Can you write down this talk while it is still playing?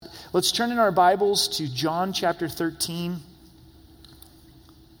Let's turn in our Bibles to John chapter 13.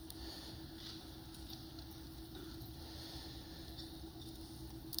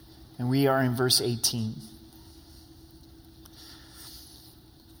 And we are in verse 18.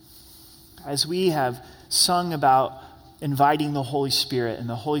 As we have sung about inviting the Holy Spirit and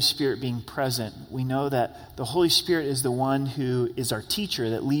the Holy Spirit being present, we know that the Holy Spirit is the one who is our teacher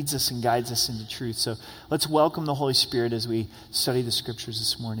that leads us and guides us into truth. So let's welcome the Holy Spirit as we study the scriptures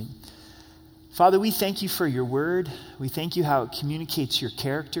this morning. Father, we thank you for your word. We thank you how it communicates your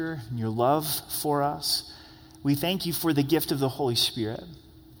character and your love for us. We thank you for the gift of the Holy Spirit.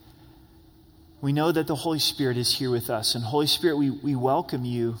 We know that the Holy Spirit is here with us. And Holy Spirit, we welcome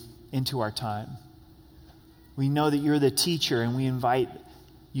you into our time. We know that you're the teacher, and we invite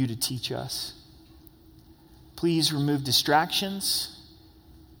you to teach us. Please remove distractions,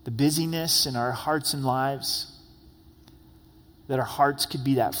 the busyness in our hearts and lives, that our hearts could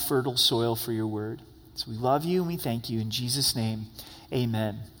be that fertile soil for your word. So we love you and we thank you. In Jesus' name,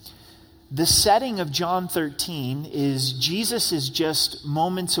 amen. The setting of John 13 is Jesus is just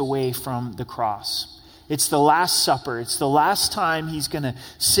moments away from the cross. It's the Last Supper. It's the last time he's going to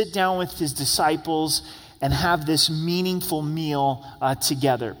sit down with his disciples and have this meaningful meal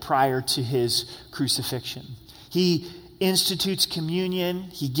together prior to his crucifixion. He institutes communion.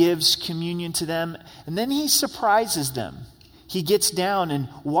 He gives communion to them. And then he surprises them. He gets down and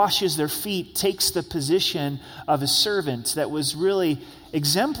washes their feet, takes the position of a servant that was really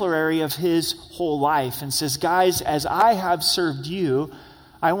exemplary of his whole life, and says, guys, as I have served you,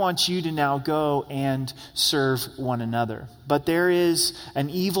 I want you to now go and serve one another. But there is an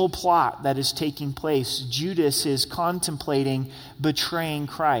evil plot that is taking place. Judas is contemplating betraying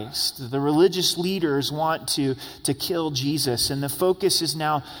Christ. The religious leaders want to kill Jesus, and the focus is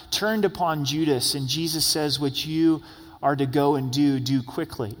now turned upon Judas, and Jesus says, what you are to go and do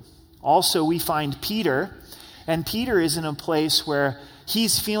quickly. Also, we find Peter, and Peter is in a place where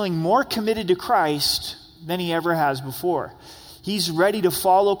he's feeling more committed to Christ than he ever has before. He's ready to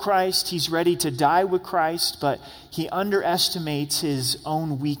follow Christ. He's ready to die with Christ, but he underestimates his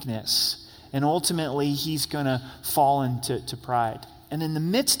own weakness. And ultimately, he's going to fall into pride. And in the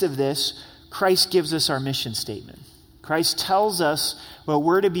midst of this, Christ gives us our mission statement. Christ tells us what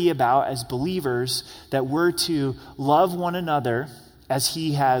we're to be about as believers, that we're to love one another as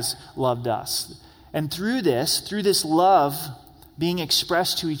he has loved us. And through this love being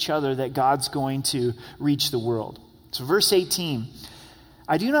expressed to each other, that God's going to reach the world. So verse 18,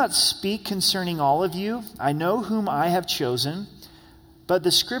 I do not speak concerning all of you. I know whom I have chosen, but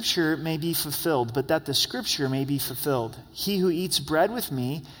the scripture may be fulfilled. But that the scripture may be fulfilled. He who eats bread with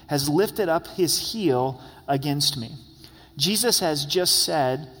me has lifted up his heel against me. Jesus has just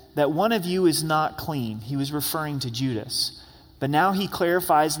said that one of you is not clean. He was referring to Judas. But now he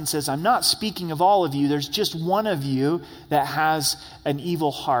clarifies and says, I'm not speaking of all of you. There's just one of you that has an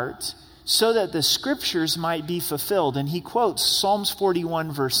evil heart, so that the scriptures might be fulfilled. And he quotes Psalms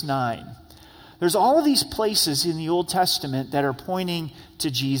 41, verse 9. There's all of these places in the Old Testament that are pointing to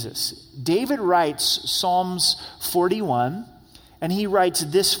Jesus. David writes Psalms 41, and he writes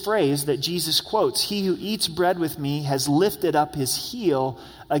this phrase that Jesus quotes, he who eats bread with me has lifted up his heel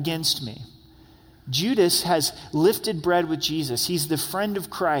against me. Judas has lifted bread with Jesus. He's the friend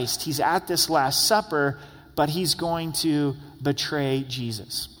of Christ. He's at this Last Supper, but he's going to betray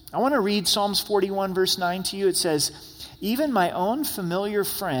Jesus. I want to read Psalms 41, verse 9 to you. It says, even my own familiar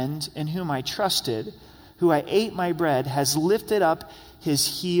friend in whom I trusted, who I ate my bread, has lifted up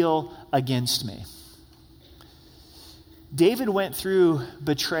his heel against me. David went through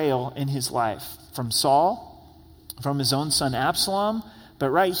betrayal in his life from Saul, from his own son Absalom. But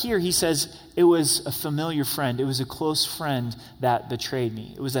right here he says it was a familiar friend. It was a close friend that betrayed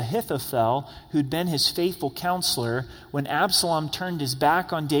me. It was Ahithophel who'd been his faithful counselor. When Absalom turned his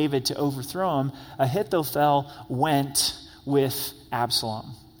back on David to overthrow him, Ahithophel went with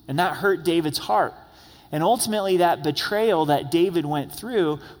Absalom. And that hurt David's heart. And ultimately that betrayal that David went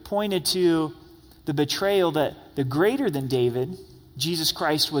through pointed to the betrayal that the greater than David, Jesus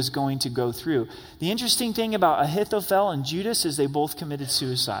Christ, was going to go through. The interesting thing about Ahithophel and Judas is they both committed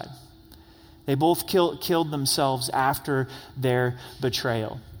suicide. They both killed themselves after their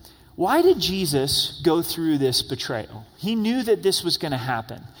betrayal. Why did Jesus go through this betrayal? He knew that this was going to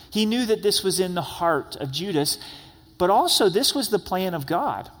happen. He knew that this was in the heart of Judas, but also this was the plan of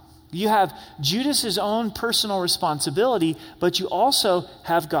God. You have Judas's own personal responsibility, but you also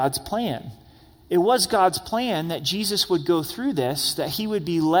have God's plan. It was God's plan that Jesus would go through this, that he would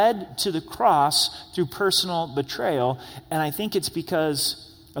be led to the cross through personal betrayal. And I think it's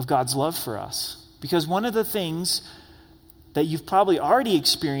because of God's love for us. Because one of the things that you've probably already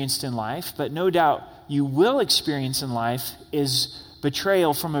experienced in life, but no doubt you will experience in life, is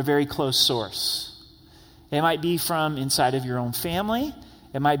betrayal from a very close source. It might be from inside of your own family.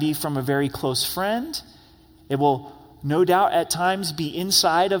 It might be from a very close friend. It will no doubt at times be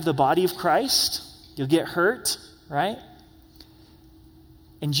inside of the body of Christ. You'll get hurt, right?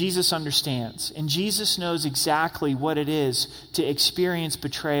 And Jesus understands. And Jesus knows exactly what it is to experience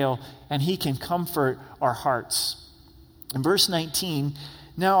betrayal, and he can comfort our hearts. In verse 19,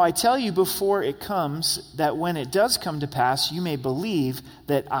 now I tell you before it comes, that when it does come to pass, you may believe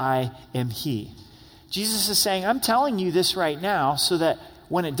that I am he. Jesus is saying, I'm telling you this right now so that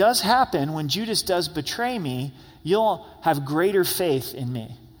when it does happen, when Judas does betray me, you'll have greater faith in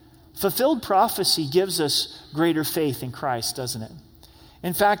me. Fulfilled prophecy gives us greater faith in Christ, doesn't it?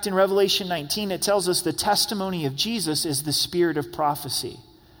 In fact, in Revelation 19, it tells us the testimony of Jesus is the spirit of prophecy.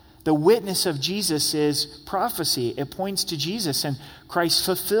 The witness of Jesus is prophecy. It points to Jesus, and Christ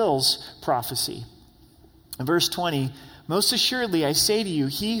fulfills prophecy. In verse 20, most assuredly I say to you,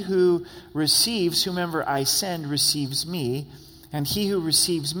 he who receives whomever I send receives me, and he who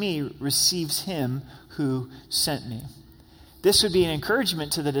receives me receives him who sent me. This would be an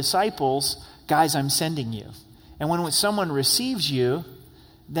encouragement to the disciples, guys, I'm sending you. And when someone receives you,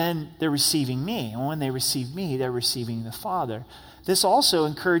 then they're receiving me. And when they receive me, they're receiving the Father. This also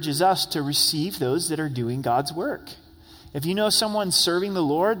encourages us to receive those that are doing God's work. If you know someone's serving the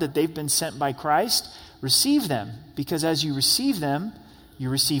Lord, that they've been sent by Christ, receive them. Because as you receive them,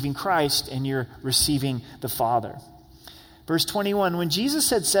 you're receiving Christ and you're receiving the Father. Verse 21, when Jesus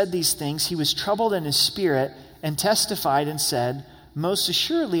had said these things, he was troubled in his spirit and testified and said, most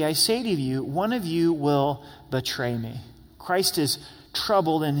assuredly I say to you, one of you will betray me. Christ is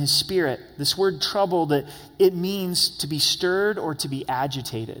troubled in his spirit. This word troubled, it means to be stirred or to be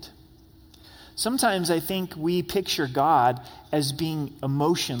agitated. Sometimes I think we picture God as being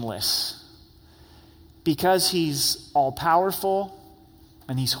emotionless because he's all-powerful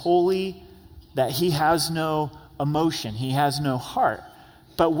and he's holy, that he has no emotion, he has no heart.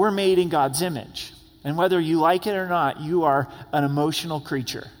 But we're made in God's image. And whether you like it or not, you are an emotional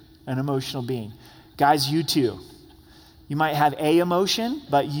creature, an emotional being. Guys, you too. You might have a emotion,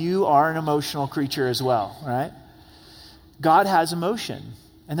 but you are an emotional creature as well, right? God has emotion.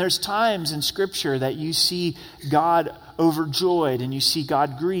 And there's times in Scripture that you see God overjoyed and you see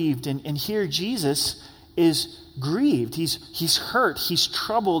God grieved. And here Jesus is grieved. He's hurt. He's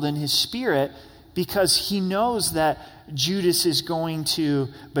troubled in his spirit because he knows that Judas is going to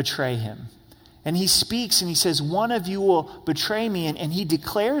betray him. And he speaks and he says, one of you will betray me. And he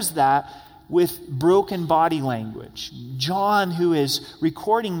declares that with broken body language. John, who is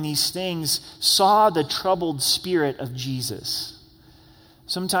recording these things, saw the troubled spirit of Jesus.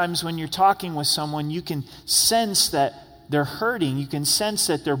 Sometimes when you're talking with someone, you can sense that they're hurting. You can sense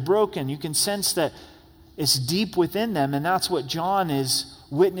that they're broken. You can sense that it's deep within them. And that's what John is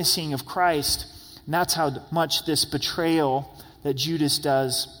witnessing of Christ. And that's how much this betrayal that Judas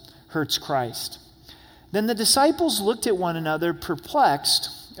does hurts Christ. Then the disciples looked at one another, perplexed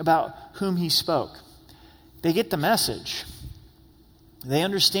about whom he spoke. They get the message. They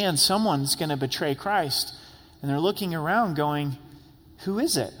understand someone's going to betray Christ. And they're looking around going, who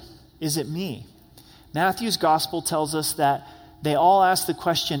is it? Is it me? Matthew's gospel tells us that they all asked the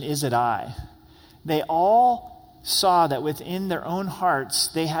question, is it I? They all saw that within their own hearts,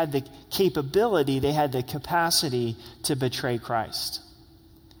 they had the capability, they had the capacity to betray Christ.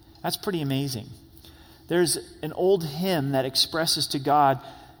 That's pretty amazing. There's an old hymn that expresses to God,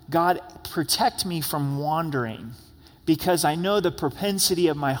 God, protect me from wandering, because I know the propensity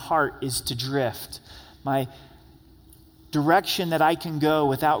of my heart is to drift. My direction that I can go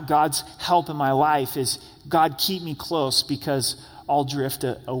without God's help in my life is, God, keep me close because I'll drift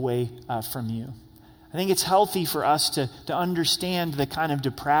away from you. I think it's healthy for us to understand the kind of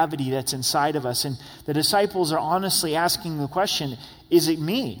depravity that's inside of us. And the disciples are honestly asking the question, is it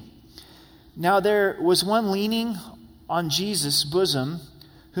me? Now there was one leaning on Jesus' bosom,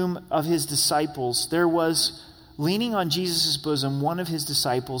 whom of his disciples, there was leaning on Jesus' bosom one of his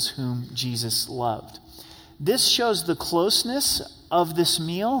disciples whom Jesus loved. This shows the closeness of this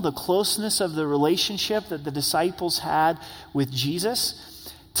meal, the closeness of the relationship that the disciples had with Jesus.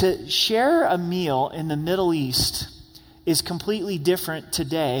 To share a meal in the Middle East is completely different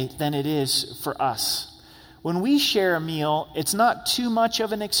today than it is for us. When we share a meal, it's not too much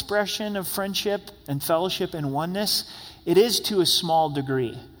of an expression of friendship and fellowship and oneness. It is to a small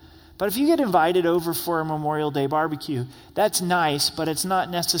degree. But if you get invited over for a Memorial Day barbecue, that's nice, but it's not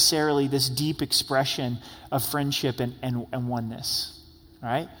necessarily this deep expression of friendship and oneness,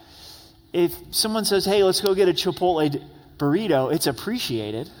 right? If someone says, hey, let's go get a Chipotle burrito, it's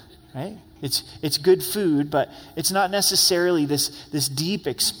appreciated, right? It's good food, but it's not necessarily this deep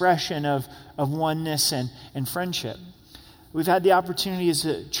expression of oneness and friendship. We've had the opportunity as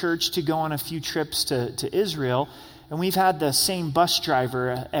a church to go on a few trips to Israel, and we've had the same bus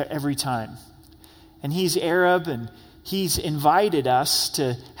driver every time. And he's Arab, and he's invited us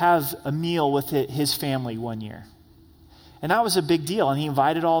to have a meal with his family one year. And that was a big deal. And he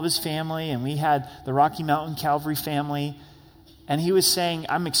invited all of his family, and we had the Rocky Mountain Calvary family. And he was saying,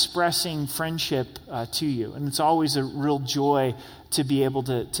 I'm expressing friendship to you. And it's always a real joy to be able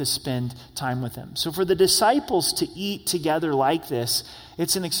to spend time with him. So for the disciples to eat together like this,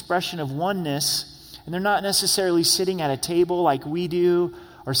 it's an expression of oneness. And they're not necessarily sitting at a table like we do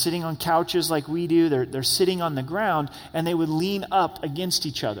or sitting on couches like we do. They're sitting on the ground, and they would lean up against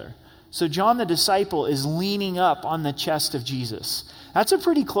each other. So John the disciple is leaning up on the chest of Jesus. That's a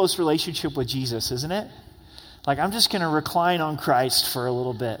pretty close relationship with Jesus, isn't it? Like, I'm just going to recline on Christ for a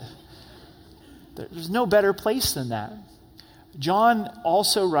little bit. There's no better place than that. John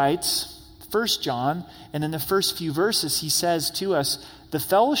also writes, 1 John, and in the first few verses, he says to us, the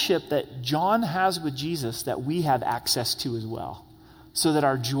fellowship that John has with Jesus that we have access to as well, so that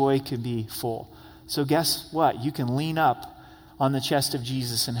our joy can be full. So guess what? You can lean up on the chest of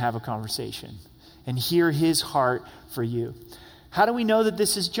Jesus and have a conversation and hear his heart for you. How do we know that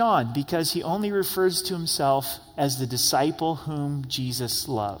this is John? Because he only refers to himself as the disciple whom Jesus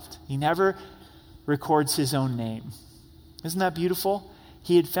loved. He never records his own name. Isn't that beautiful?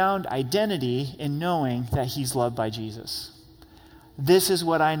 He had found identity in knowing that he's loved by Jesus. This is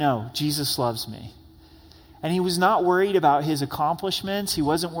what I know. Jesus loves me. And he was not worried about his accomplishments. He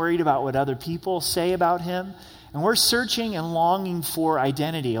wasn't worried about what other people say about him. And we're searching and longing for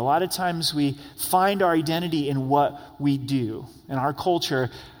identity. A lot of times we find our identity in what we do. In our culture,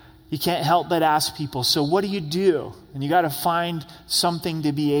 you can't help but ask people, so what do you do? And you got to find something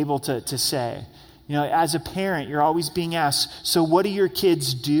to be able to say. You know, as a parent, you're always being asked, so what do your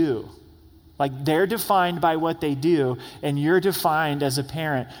kids do? Like, they're defined by what they do, and you're defined as a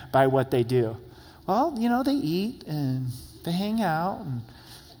parent by what they do. Well, you know, they eat and they hang out and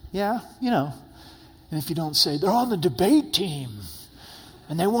and if you don't say, they're on the debate team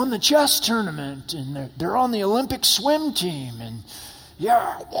and they won the chess tournament and they're on the Olympic swim team and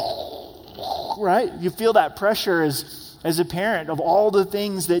right? You feel that pressure as a parent of all the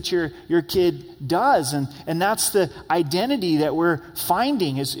things that your kid does. And that's the identity that we're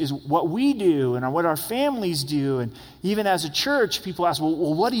finding is what we do and what our families do. And even as a church, people ask,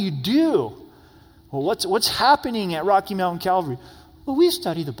 well, what do you do? Well, what's happening at Rocky Mountain Calvary? Well, we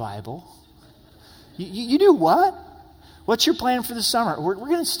study the Bible. You do what? What's your plan for the summer? We're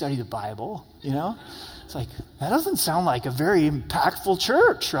going to study the Bible, you know? It's like, that doesn't sound like a very impactful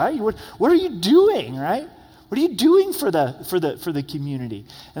church, right? What are you doing, right? What are you doing for the community?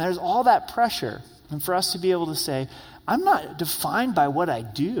 And there's all that pressure. And for us to be able to say, I'm not defined by what I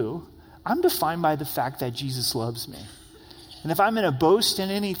do. I'm defined by the fact that Jesus loves me. And if I'm going to boast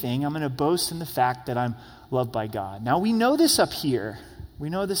in anything, I'm going to boast in the fact that I'm loved by God. Now, we know this up here. We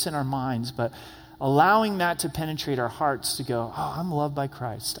know this in our minds, but allowing that to penetrate our hearts to go, oh, I'm loved by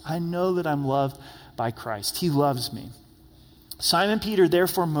Christ. I know that I'm loved by Christ. He loves me. Simon Peter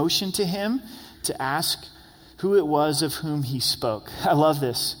therefore motioned to him to ask who it was of whom he spoke. I love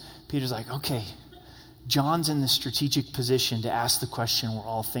this. Peter's like, okay, John's in the strategic position to ask the question we're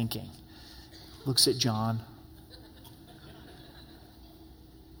all thinking. Looks at John.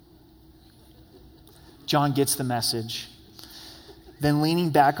 John gets the message. Then leaning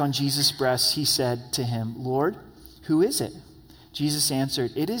back on Jesus' breast, he said to him, Lord, who is it? Jesus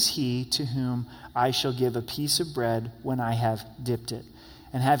answered, it is he to whom I shall give a piece of bread when I have dipped it.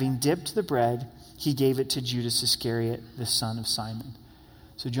 And having dipped the bread, he gave it to Judas Iscariot, the son of Simon.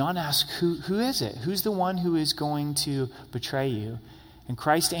 So John asks, who is it? Who's the one who is going to betray you? And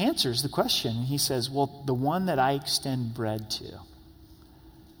Christ answers the question. He says, well, the one that I extend bread to.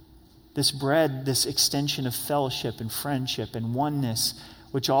 This bread, this extension of fellowship and friendship and oneness,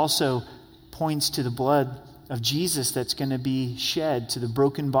 which also points to the blood of Jesus that's going to be shed, to the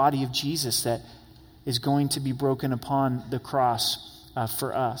broken body of Jesus that is going to be broken upon the cross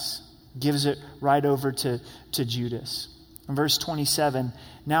for us. Gives it right over to Judas. In verse 27,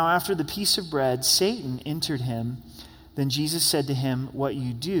 now after the piece of bread, Satan entered him. Then Jesus said to him, what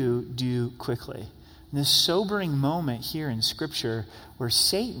you do quickly. This sobering moment here in Scripture where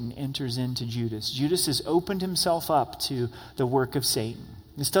Satan enters into Judas. Judas has opened himself up to the work of Satan.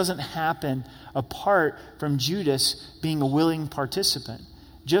 This doesn't happen apart from Judas being a willing participant.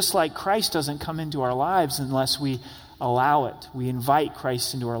 Just like Christ doesn't come into our lives unless we allow it. We invite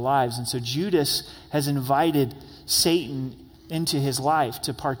Christ into our lives. And so Judas has invited Satan into his life,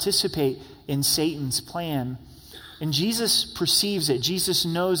 to participate in Satan's plan. And Jesus perceives it. Jesus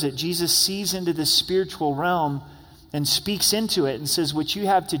knows it. Jesus sees into this spiritual realm and speaks into it and says, what you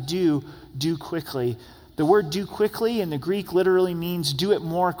have to do, do quickly. The word do quickly in the Greek literally means do it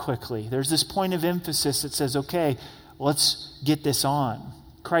more quickly. There's this point of emphasis that says, okay, let's get this on.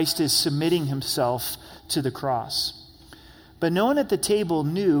 Christ is submitting himself to the cross. But no one at the table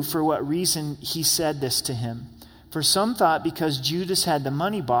knew for what reason he said this to him. For some thought because Judas had the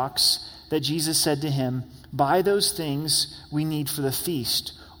money box that Jesus said to him, buy those things we need for the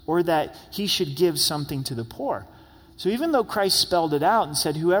feast, or that he should give something to the poor. So even though Christ spelled it out and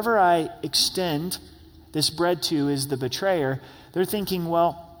said, whoever I extend this bread to is the betrayer, they're thinking,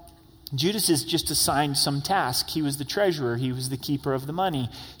 well, Judas is just assigned some task. He was the treasurer. He was the keeper of the money.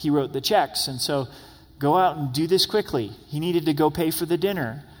 He wrote the checks. And so go out and do this quickly. He needed to go pay for the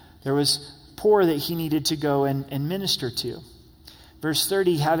dinner. There was poor that he needed to go and minister to. Verse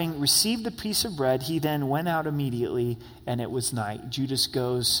 30, having received the piece of bread, he then went out immediately, and it was night. Judas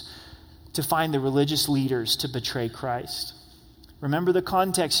goes to find the religious leaders to betray Christ. Remember the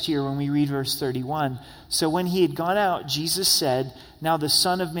context here when we read verse 31. So when he had gone out, Jesus said, now the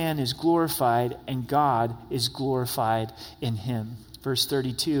Son of Man is glorified, and God is glorified in him. Verse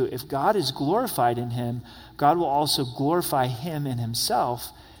 32, if God is glorified in him, God will also glorify him in himself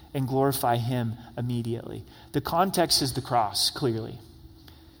and glorify him immediately. The context is the cross, clearly.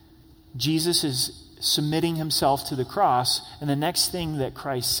 Jesus is submitting himself to the cross, and the next thing that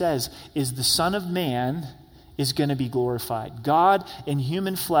Christ says is the Son of Man is going to be glorified. God in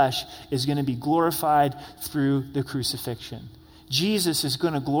human flesh is going to be glorified through the crucifixion. Jesus is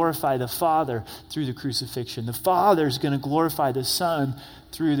going to glorify the Father through the crucifixion. The Father is going to glorify the Son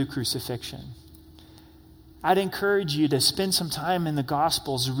through the crucifixion. I'd encourage you to spend some time in the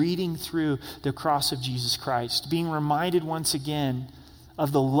Gospels reading through the cross of Jesus Christ, being reminded once again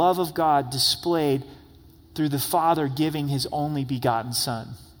of the love of God displayed through the Father giving his only begotten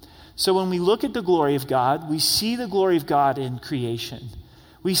Son. So when we look at the glory of God, we see the glory of God in creation.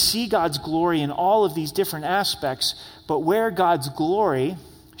 We see God's glory in all of these different aspects, but where God's glory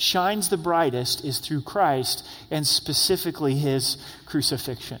shines the brightest is through Christ, and specifically his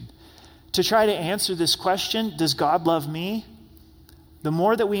crucifixion. To try to answer this question, does God love me? The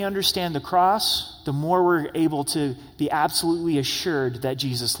more that we understand the cross, the more we're able to be absolutely assured that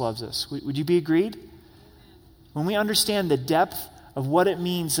Jesus loves us. Would you be agreed? When we understand the depth of what it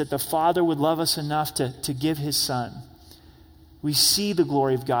means that the Father would love us enough to give his Son, we see the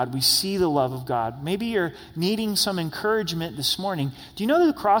glory of God. We see the love of God. Maybe you're needing some encouragement this morning. Do you know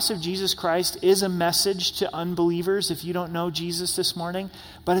that the cross of Jesus Christ is a message to unbelievers if you don't know Jesus this morning?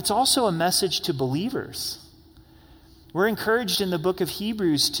 But it's also a message to believers. We're encouraged in the book of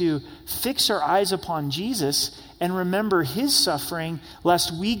Hebrews to fix our eyes upon Jesus and remember his suffering,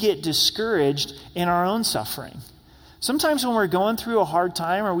 lest we get discouraged in our own suffering. Sometimes when we're going through a hard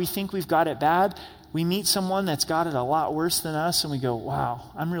time or we think we've got it bad, we meet someone that's got it a lot worse than us and we go,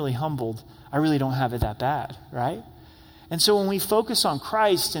 wow, I'm really humbled. I really don't have it that bad, right? And so when we focus on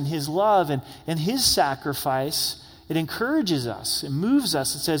Christ and his love and his sacrifice, it encourages us. It moves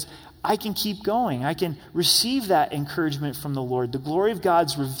us. It says, I can keep going. I can receive that encouragement from the Lord. The glory of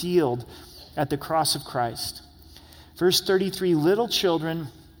God's revealed at the cross of Christ. Verse 33, little children,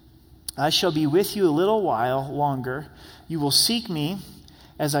 I shall be with you a little while longer. You will seek me.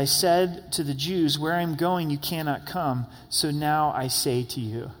 As I said to the Jews, where I'm going, you cannot come. So now I say to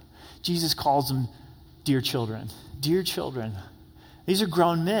you. Jesus calls them dear children. Dear children. These are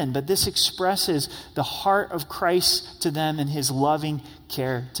grown men, but this expresses the heart of Christ to them and his loving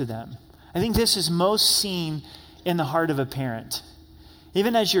care to them. I think this is most seen in the heart of a parent.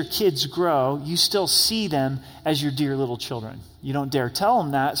 Even as your kids grow, you still see them as your dear little children. You don't dare tell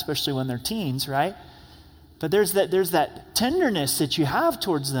them that, especially when they're teens, right? But there's that tenderness that you have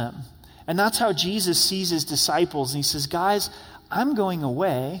towards them. And that's how Jesus sees his disciples. And he says, guys, I'm going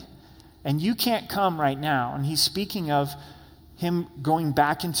away, and you can't come right now. And he's speaking of him going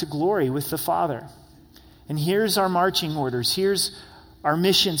back into glory with the Father. And here's our marching orders. Here's our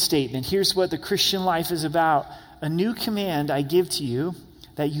mission statement. Here's what the Christian life is about. A new command I give to you,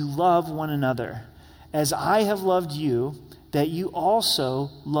 that you love one another. As I have loved you, that you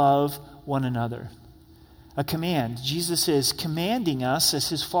also love one another. A command. Jesus is commanding us as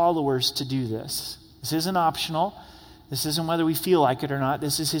his followers to do this. This isn't optional. This isn't whether we feel like it or not.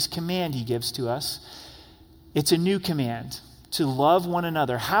 This is his command he gives to us. It's a new command, to love one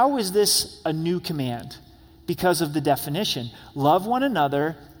another. How is this a new command? Because of the definition. Love one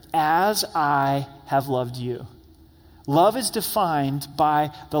another as I have loved you. Love is defined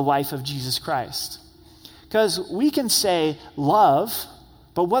by the life of Jesus Christ. Because we can say love,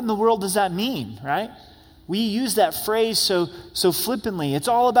 but what in the world does that mean, right? We use that phrase so flippantly. It's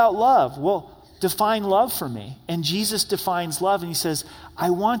all about love. Well, define love for me. And Jesus defines love, and he says,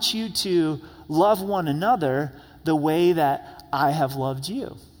 I want you to love one another the way that I have loved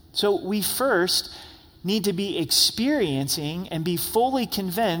you. So we first need to be experiencing and be fully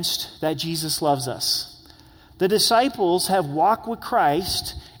convinced that Jesus loves us. The disciples have walked with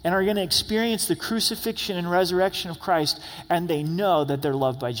Christ and are going to experience the crucifixion and resurrection of Christ, and they know that they're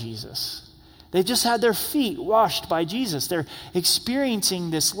loved by Jesus. They've just had their feet washed by Jesus. They're experiencing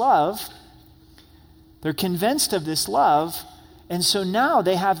this love. They're convinced of this love, and so now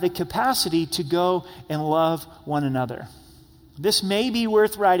they have the capacity to go and love one another. This may be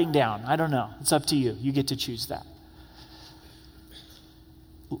worth writing down. I don't know. It's up to you. You get to choose that.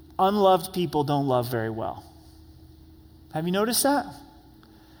 Unloved people don't love very well. Have you noticed that?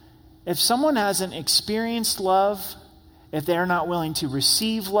 If someone hasn't experienced love, if they're not willing to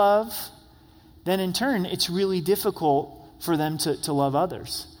receive love, then in turn, it's really difficult for them to love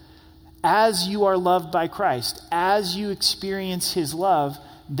others. As you are loved by Christ, as you experience his love,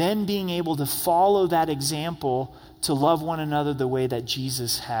 then being able to follow that example to love one another the way that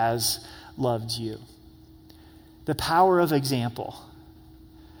Jesus has loved you. The power of example.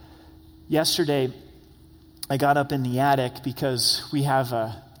 Yesterday, I got up in the attic because we have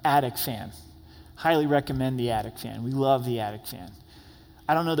an attic fan. Highly recommend the attic fan. We love the attic fan.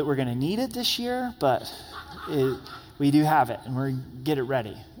 I don't know that we're going to need it this year, but we do have it, and we're going to get it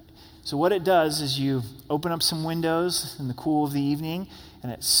ready. So what it does is you open up some windows in the cool of the evening,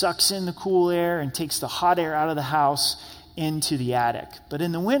 and it sucks in the cool air and takes the hot air out of the house into the attic. But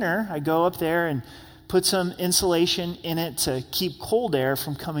in the winter, I go up there and put some insulation in it to keep cold air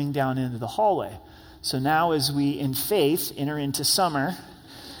from coming down into the hallway. So now as we, in faith, enter into summer,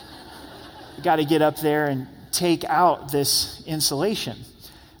 we got to get up there and take out this insulation.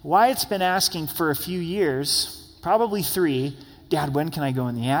 Wyatt's been asking for a few years, probably 3, Dad, when can I go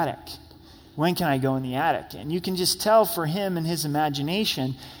in the attic? When can I go in the attic? And you can just tell for him and his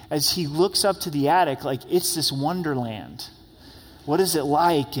imagination as he looks up to the attic, like it's this wonderland. What is it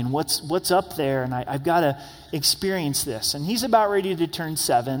like? And what's up there? And I've got to experience this. And he's about ready to turn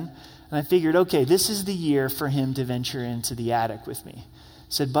 7. And I figured, okay, this is the year for him to venture into the attic with me.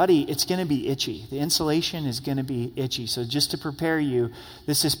 I said, buddy, it's going to be itchy. The insulation is going to be itchy. So just to prepare you,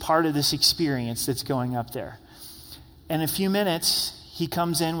 this is part of this experience that's going up there. In a few minutes, he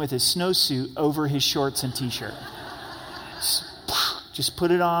comes in with his snowsuit over his shorts and t-shirt. Just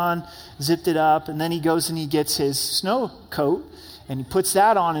put it on, zipped it up, and then he goes and he gets his snow coat, and he puts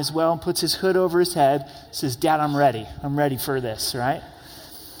that on as well, and puts his hood over his head, says, Dad, I'm ready. I'm ready for this, right?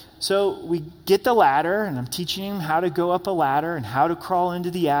 So we get the ladder, and I'm teaching him how to go up a ladder and how to crawl into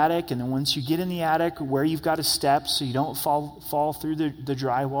the attic. And then once you get in the attic, where you've got to step so you don't fall through the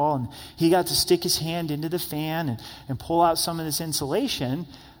drywall. And he got to stick his hand into the fan and pull out some of this insulation.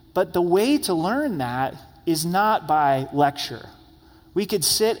 But the way to learn that is not by lecture. We could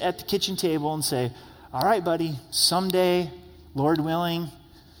sit at the kitchen table and say, all right, buddy, someday, Lord willing,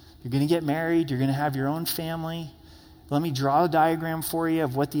 you're going to get married, you're going to have your own family. Let me draw a diagram for you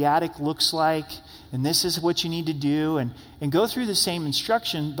of what the attic looks like, and this is what you need to do, and go through the same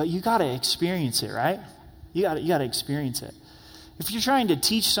instruction, but you got to experience it, right? You got to experience it. If you're trying to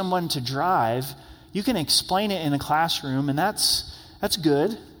teach someone to drive, you can explain it in a classroom, and that's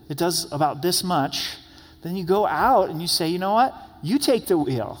good. It does about this much. Then you go out and you say, you know what? You take the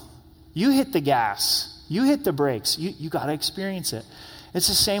wheel. You hit the gas. You hit the brakes. You got to experience it. It's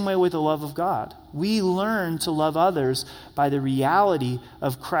the same way with the love of God. We learn to love others by the reality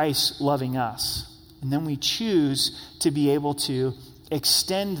of Christ loving us. And then we choose to be able to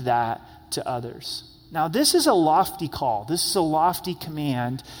extend that to others. Now, this is a lofty call. This is a lofty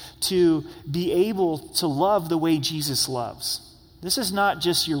command to be able to love the way Jesus loves. This is not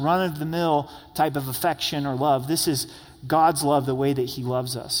just your run-of-the-mill type of affection or love. This is God's love the way that he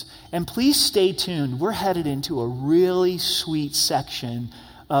loves us. And please stay tuned. We're headed into a really sweet section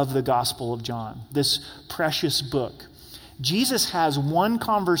of the Gospel of John, this precious book. Jesus has one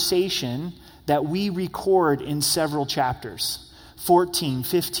conversation that we record in several chapters. 14,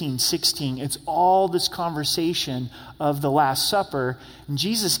 15, 16. It's all this conversation of the Last Supper. And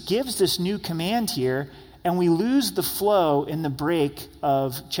Jesus gives this new command here, and we lose the flow in the break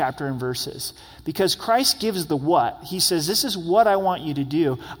of chapter and verses. Because Christ gives the what. He says, this is what I want you to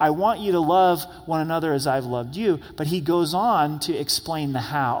do. I want you to love one another as I've loved you. But he goes on to explain the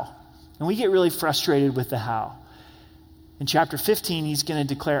how. And we get really frustrated with the how. In chapter 15, he's going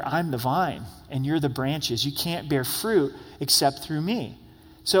to declare, I'm the vine and you're the branches. You can't bear fruit except through me.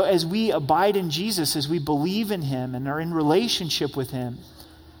 So as we abide in Jesus, as we believe in him and are in relationship with him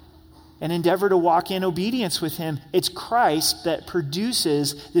and endeavor to walk in obedience with him, it's Christ that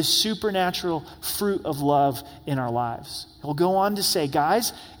produces this supernatural fruit of love in our lives. He'll go on to say,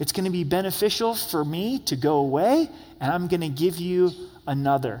 guys, it's going to be beneficial for me to go away, and I'm going to give you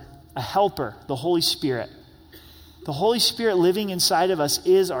another, a helper, the Holy Spirit. The Holy Spirit living inside of us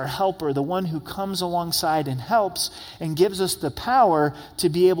is our helper, the one who comes alongside and helps and gives us the power to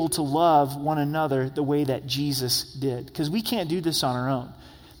be able to love one another the way that Jesus did. Because we can't do this on our own.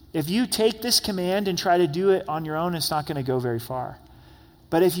 If you take this command and try to do it on your own, it's not going to go very far.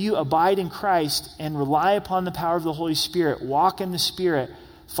 But if you abide in Christ and rely upon the power of the Holy Spirit, walk in the Spirit,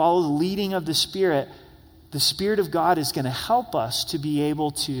 follow the leading of the Spirit of God is going to help us to be able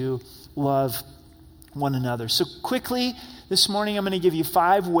to love one another. So quickly, this morning I'm going to give you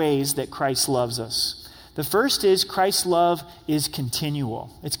 5 ways that Christ loves us. The first is Christ's love is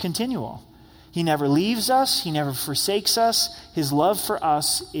continual. It's continual. He never leaves us. He never forsakes us. His love for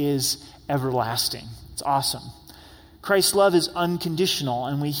us is everlasting. It's awesome. Christ's love is unconditional,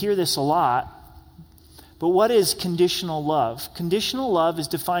 and we hear this a lot. But what is conditional love? Conditional love is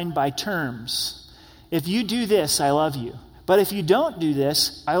defined by terms. If you do this, I love you. But if you don't do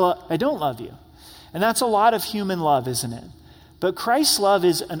this, I don't love you. And that's a lot of human love, isn't it? But Christ's love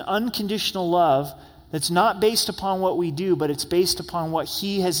is an unconditional love that's not based upon what we do, but it's based upon what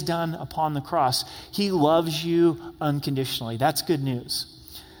he has done upon the cross. He loves you unconditionally. That's good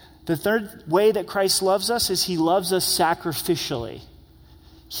news. The third way that Christ loves us is he loves us sacrificially.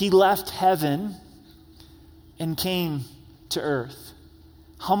 He left heaven and came to earth,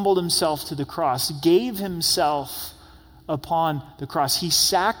 humbled himself to the cross, gave himself upon the cross. He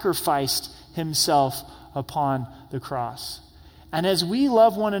sacrificed himself upon the cross. And as we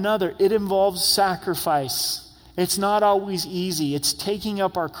love one another, it involves sacrifice. It's not always easy. It's taking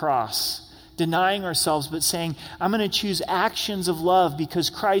up our cross, denying ourselves, but saying, I'm going to choose actions of love because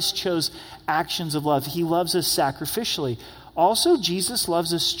Christ chose actions of love. He loves us sacrificially. Also, Jesus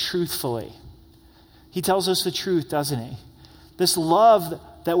loves us truthfully. He tells us the truth, doesn't he? This love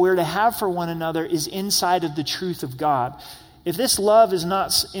that we're to have for one another is inside of the truth of God. If this love is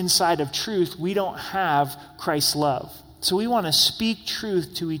not inside of truth, we don't have Christ's love. So we want to speak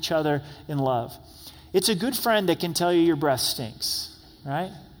truth to each other in love. It's a good friend that can tell you your breath stinks,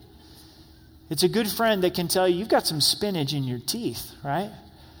 right? It's a good friend that can tell you you've got some spinach in your teeth, right?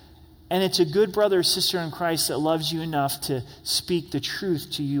 And it's a good brother or sister in Christ that loves you enough to speak the truth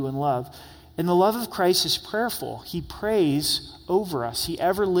to you in love. And the love of Christ is prayerful. He prays over us. He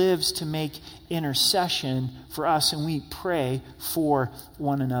ever lives to make intercession for us, and we pray for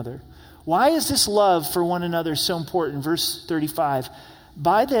one another. Why is this love for one another so important? Verse 35,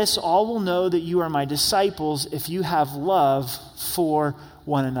 by this all will know that you are my disciples if you have love for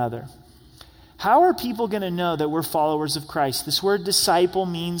one another. How are people going to know that we're followers of Christ? This word disciple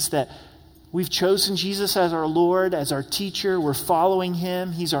means that we've chosen Jesus as our Lord, as our teacher. We're following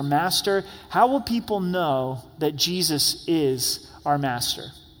him. He's our master. How will people know that Jesus is our master?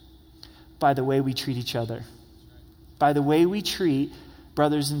 By the way we treat each other. By the way we treat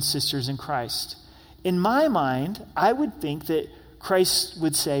brothers and sisters in Christ. In my mind, I would think that Christ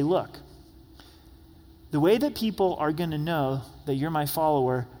would say, look, the way that people are going to know that you're my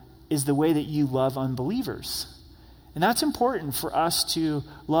follower is the way that you love unbelievers. And that's important for us to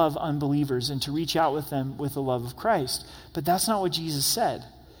love unbelievers and to reach out with them with the love of Christ. But that's not what Jesus said.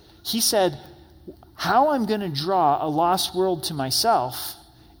 He said, how I'm going to draw a lost world to myself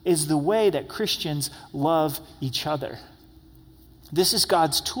is the way that Christians love each other. This is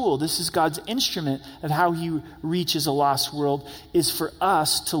God's tool. This is God's instrument of how he reaches a lost world, is for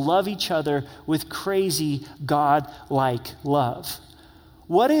us to love each other with crazy God-like love.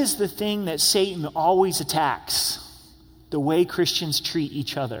 What is the thing that Satan always attacks? The way Christians treat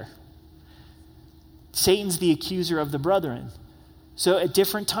each other. Satan's the accuser of the brethren. So at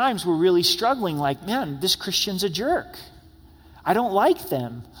different times we're really struggling like, man, this Christian's a jerk. I don't like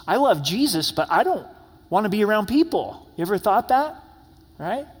them. I love Jesus, but I don't want to be around people. You ever thought that?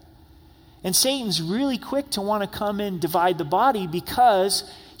 Right? And Satan's really quick to want to come and divide the body because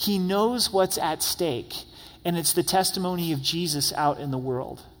he knows what's at stake. And it's the testimony of Jesus out in the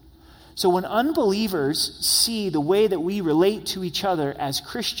world. So when unbelievers see the way that we relate to each other as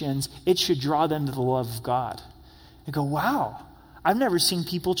Christians, it should draw them to the love of God. They go, wow, I've never seen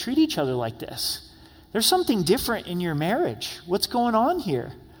people treat each other like this. There's something different in your marriage. What's going on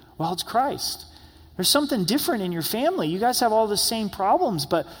here? Well, it's Christ. There's something different in your family. You guys have all the same problems,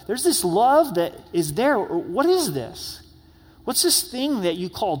 but there's this love that is there. What is this? What's this thing that you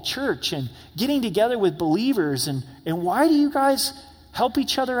call church and getting together with believers? And why do you guys help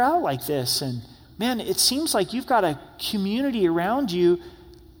each other out like this. And man, it seems like you've got a community around you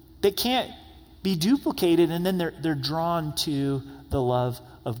that can't be duplicated, and then they're drawn to the love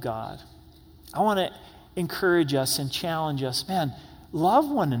of God. I want to encourage us and challenge us, man, love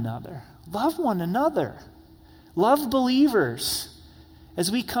one another. Love one another. Love believers.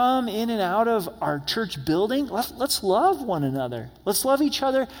 As we come in and out of our church building, let's love one another. Let's love each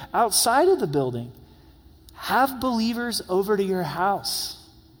other outside of the building. Have believers over to your house.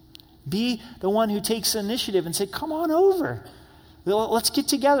 Be the one who takes the initiative and say, come on over. Let's get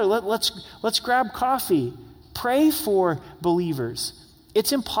together. Let's grab coffee. Pray for believers.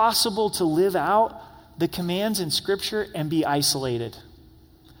 It's impossible to live out the commands in Scripture and be isolated,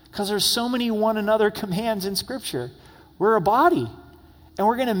 because there's so many one another commands in Scripture. We're a body, and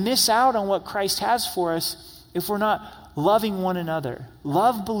we're going to miss out on what Christ has for us if we're not loving one another.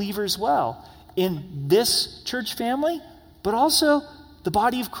 Love believers well in this church family, but also the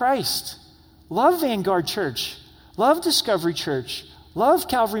body of Christ. Love Vanguard Church. Love Discovery Church. Love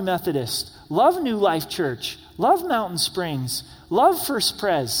Calvary Methodist. Love New Life Church. Love Mountain Springs. Love First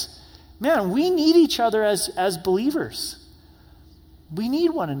Pres. Man, we need each other as believers. We need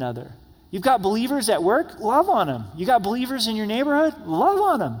one another. You've got believers at work, love on them. You got believers in your neighborhood, love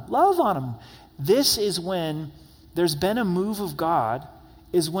on them. Love on them. This is when there's been a move of God,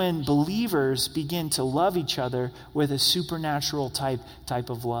 is when believers begin to love each other with a supernatural type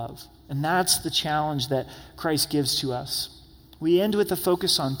of love. And that's the challenge that Christ gives to us. We end with a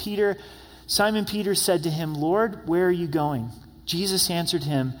focus on Peter. Simon Peter said to him, Lord, where are you going? Jesus answered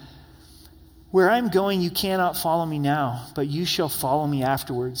him, where I'm going, you cannot follow me now, but you shall follow me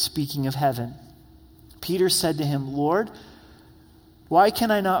afterwards, speaking of heaven. Peter said to him, Lord, why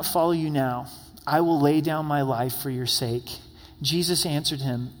can I not follow you now? I will lay down my life for your sake. Jesus answered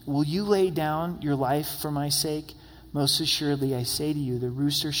him, will you lay down your life for my sake? Most assuredly, I say to you, the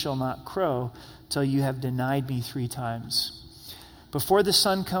rooster shall not crow till you have denied me 3 times. Before the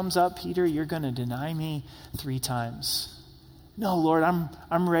sun comes up, Peter, you're going to deny me 3 times. No, Lord,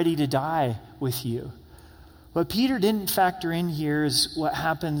 I'm ready to die with you. What Peter didn't factor in here is what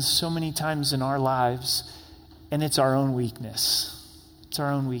happens so many times in our lives, and it's our own weakness. It's our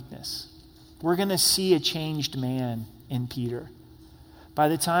own weakness. We're going to see a changed man in Peter. By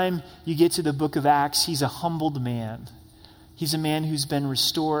the time you get to the book of Acts, he's a humbled man. He's a man who's been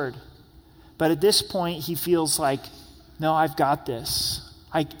restored. But at this point, he feels like, no, I've got this.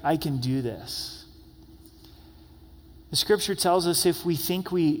 I can do this. The Scripture tells us if we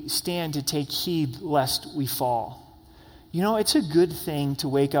think we stand to take heed lest we fall. You know, it's a good thing to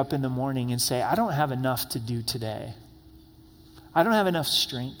wake up in the morning and say, I don't have enough to do today. I don't have enough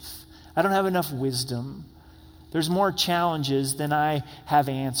strength. I don't have enough wisdom. There's more challenges than I have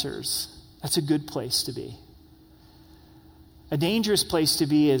answers. That's a good place to be. A dangerous place to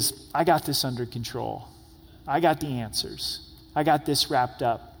be is, I got this under control. I got the answers. I got this wrapped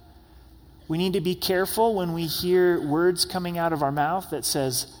up. We need to be careful when we hear words coming out of our mouth that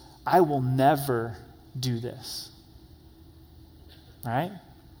says, I will never do this. Right?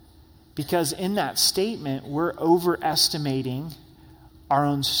 Because in that statement, we're overestimating our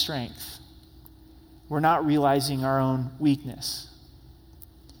own strength. We're not realizing our own weakness.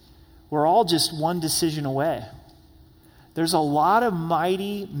 We're all just one decision away. There's a lot of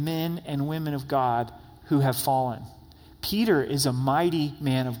mighty men and women of God who have fallen. Peter is a mighty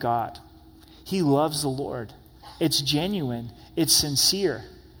man of God. He loves the Lord. It's genuine. It's sincere.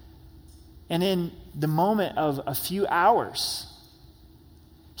 And in the moment of a few hours,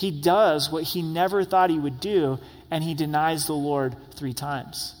 he does what he never thought he would do, and he denies the Lord 3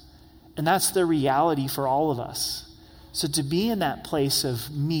 times. And that's the reality for all of us. So to be in that place of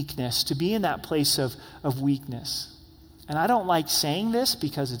meekness, to be in that place of weakness. And I don't like saying this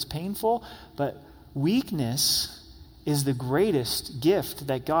because it's painful, but weakness is the greatest gift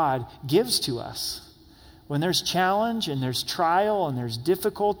that God gives to us. When there's challenge and there's trial and there's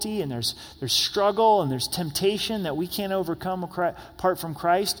difficulty and there's struggle and there's temptation that we can't overcome apart from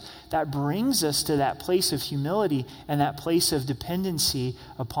Christ, that brings us to that place of humility and that place of dependency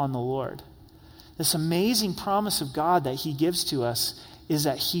upon the Lord. This amazing promise of God that he gives to us is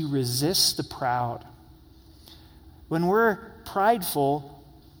that he resists the proud. When we're prideful,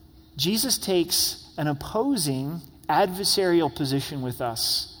 Jesus takes an opposing adversarial position with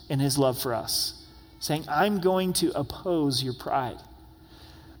us in his love for us, saying, I'm going to oppose your pride.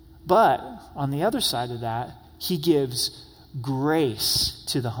 But on the other side of that, he gives grace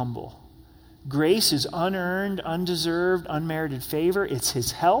to the humble. Grace is unearned, undeserved, unmerited favor. It's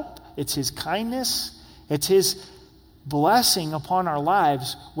his help. It's his kindness. It's his blessing upon our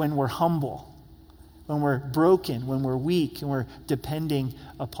lives when we're humble, when we're broken, when we're weak, and we're depending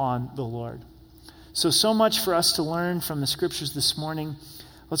upon the Lord. So much for us to learn from the scriptures this morning.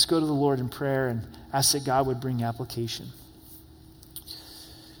 Let's go to the Lord in prayer and ask that God would bring application.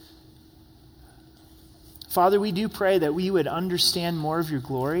 Father, we do pray that we would understand more of your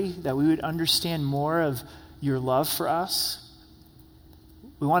glory, that we would understand more of your love for us.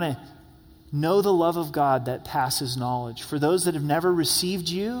 We want to know the love of God that passes knowledge. For those that have never received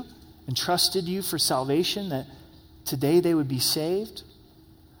you and trusted you for salvation, that today they would be saved.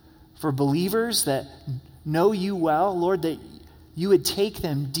 For believers that know you well, Lord, that you would take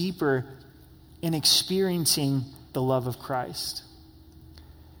them deeper in experiencing the love of Christ.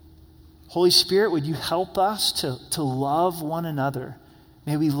 Holy Spirit, would you help us to love one another?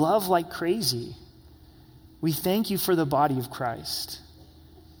 May we love like crazy. We thank you for the body of Christ.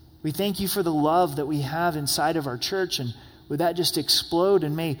 We thank you for the love that we have inside of our church, and would that just explode,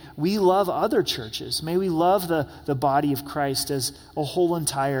 and may we love other churches. May we love the body of Christ as a whole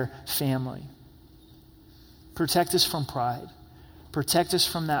entire family. Protect us from pride. Protect us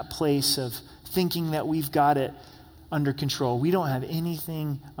from that place of thinking that we've got it under control. We don't have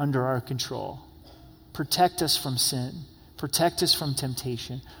anything under our control. Protect us from sin. Protect us from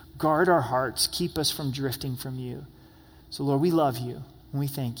temptation. Guard our hearts. Keep us from drifting from you. So, Lord, we love you and we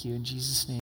thank you in Jesus' name.